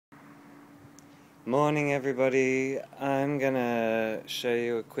Morning everybody, I'm gonna show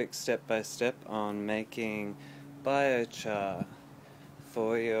you a quick step-by-step on making biochar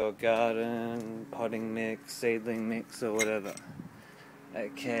for your garden, potting mix, seedling mix or whatever.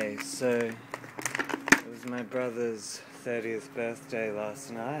 Okay, so it was my brother's 30th birthday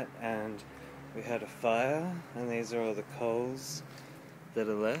last night and we had a fire and these are all the coals that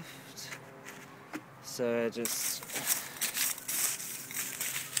are left. So I just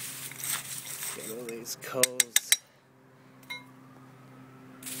get all these coals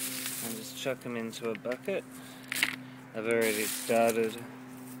and just chuck them into a bucket. I've already started.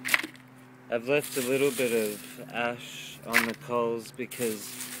 I've left a little bit of ash on the coals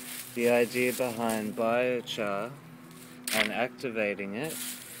because the idea behind biochar and activating it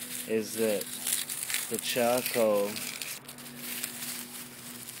is that the charcoal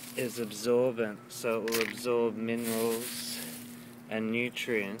is absorbent, so it will absorb minerals and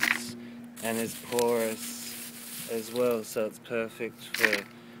nutrients and is porous as well, so it's perfect for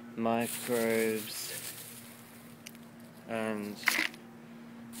microbes and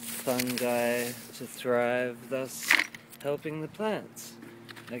fungi to thrive, thus helping the plants.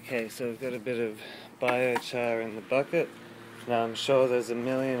 Okay, so we've got a bit of biochar in the bucket. Now I'm sure there's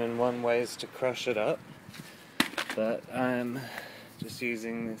 1,000,001 ways to crush it up, but I'm just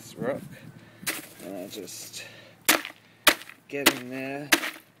using this rock and I just get in there,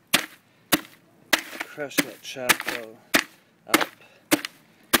 crush that charcoal up.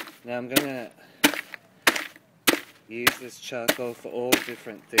 Now I'm going to use this charcoal for all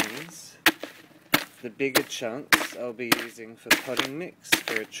different things. The bigger chunks I'll be using for potting mix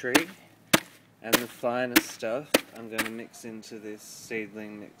for a tree, and the finer stuff I'm going to mix into this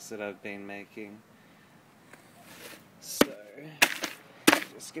seedling mix that I've been making. So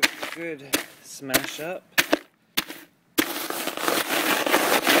just give it a good smash up.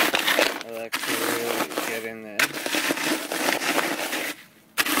 I like to really get in there.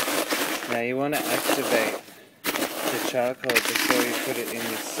 Now you want to activate the charcoal before you put it in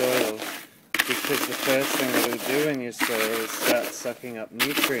your soil, because the first thing it'll do in your soil is start sucking up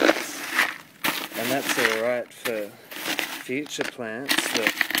nutrients, and that's alright for future plants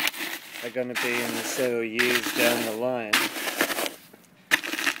that are going to be in the soil years down the line.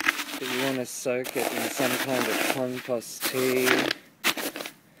 But you want to soak it in some kind of compost tea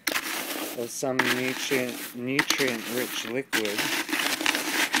or some nutrient-rich liquid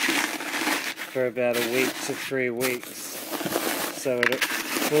for about a week to 3 weeks, so it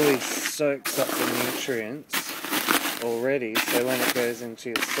fully soaks up the nutrients already, so when it goes into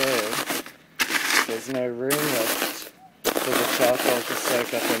your soil there's no room left for the charcoal to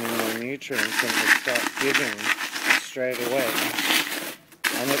soak up any more nutrients, and will start giving straight away.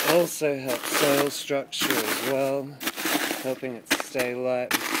 And it also helps soil structure as well, helping it stay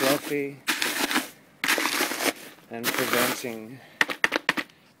light and fluffy and preventing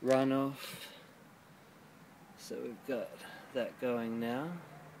runoff. So we've got that going now,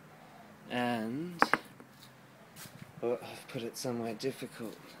 and I've put it somewhere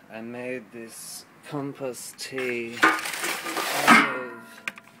difficult. I made this compost tea out of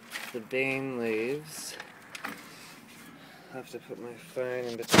the bean leaves. I have to put my phone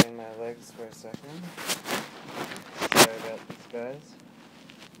in between my legs for a second. Sorry about this, guys.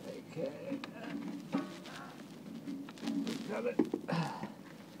 Okay. Got it.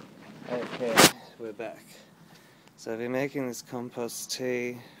 Okay, we're back. So I've been making this compost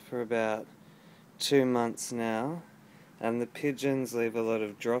tea for about 2 months now, and the pigeons leave a lot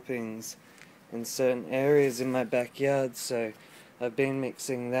of droppings in certain areas in my backyard, so I've been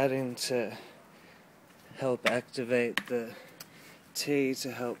mixing that in to help activate the tea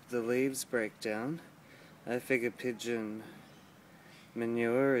to help the leaves break down. I figure pigeon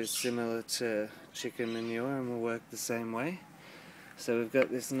manure is similar to chicken manure and will work the same way. So we've got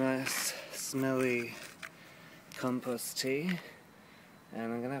this nice smelly compost tea, and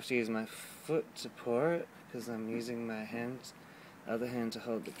I'm going to have to use my foot to pour it because I'm using my other hand to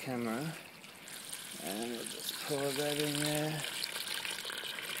hold the camera, and we'll just pour that in there.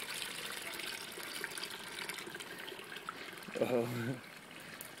 Oh,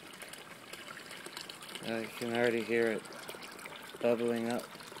 I can already hear it bubbling up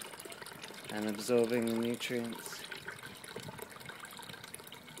and absorbing the nutrients.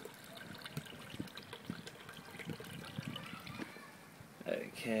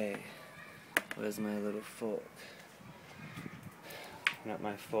 Okay, where's my little fork? Not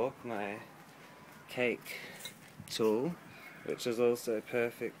my fork, my cake tool, which is also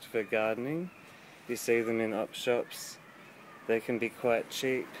perfect for gardening. You see them in op shops. They can be quite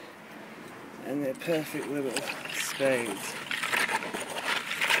cheap, and they're perfect little spades.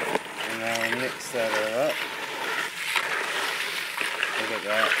 And Now we'll mix that all up. Look at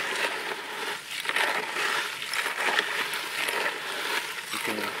that. You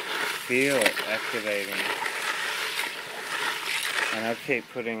can feel it activating. And I'll keep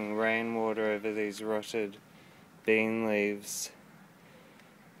putting rainwater over these rotted bean leaves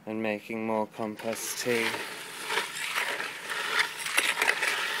and making more compost tea.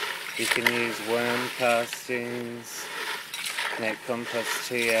 You can use worm castings, make compost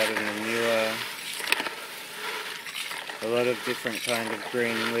tea out of manure. A lot of different kind of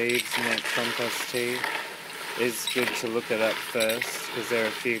green leaves make compost tea. It's good to look it up first because there are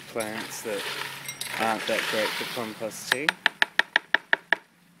a few plants that aren't that great for compost tea.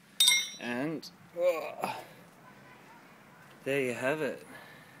 And there you have it.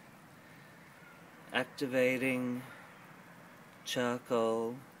 Activating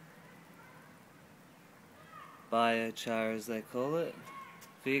charcoal, BioChar as they call it,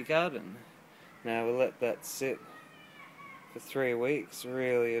 for your garden. Now we'll let that sit for 3 weeks,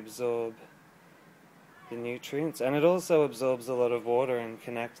 really absorb the nutrients, and it also absorbs a lot of water and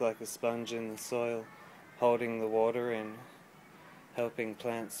can act like a sponge in the soil, holding the water in, helping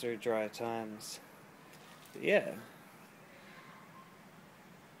plants through dry times. But yeah.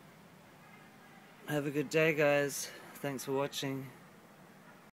 Have a good day, guys. Thanks for watching.